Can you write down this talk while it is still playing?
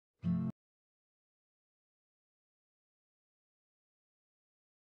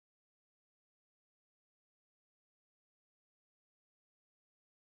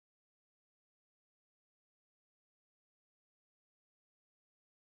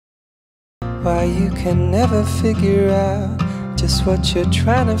why you can never figure out just what you're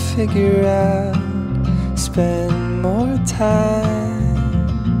trying to figure out. Spend more time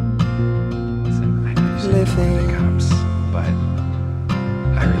living. But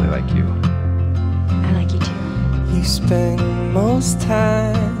I really like you. I like you too. You spend most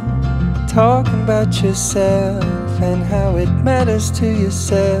time talking about yourself and how it matters to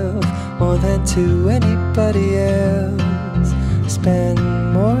yourself more than to anybody else. Spend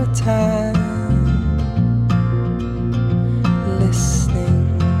more time listening.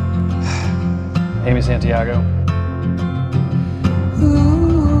 Amy Santiago.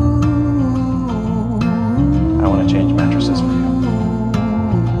 I want to change mattresses for you.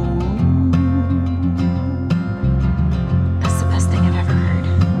 That's the best thing I've ever heard.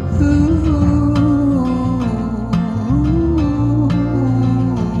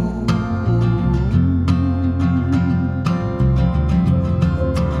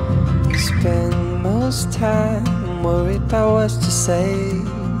 You spend most time worried about what to say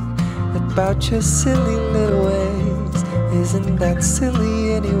about your silly little ways. Isn't that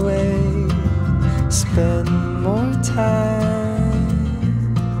silly anyway? Spend more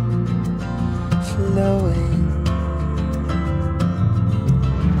time flowing.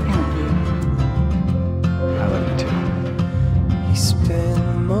 I love you too. You spend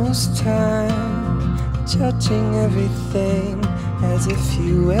most time judging everything as if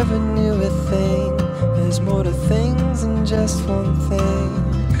you ever knew a thing. There's more to things than just one thing.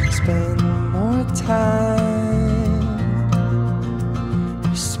 Spend more time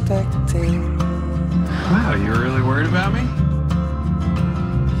respecting. Wow, you were really worried about me?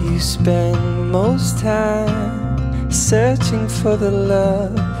 You spend most time searching for the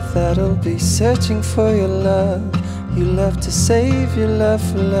love that'll be searching for your love. You love to save your love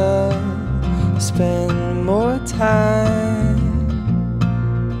for love. Spend more time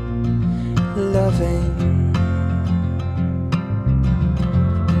loving.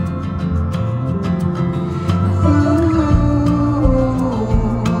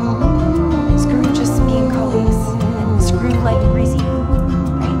 Screw just being colleagues, and screw like breezy,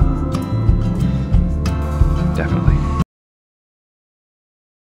 right? Definitely.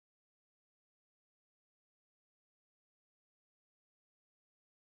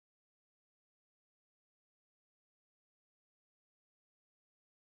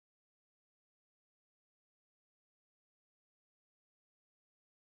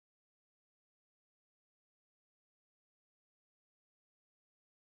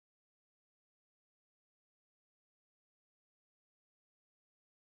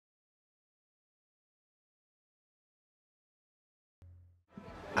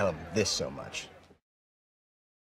 I love this so much.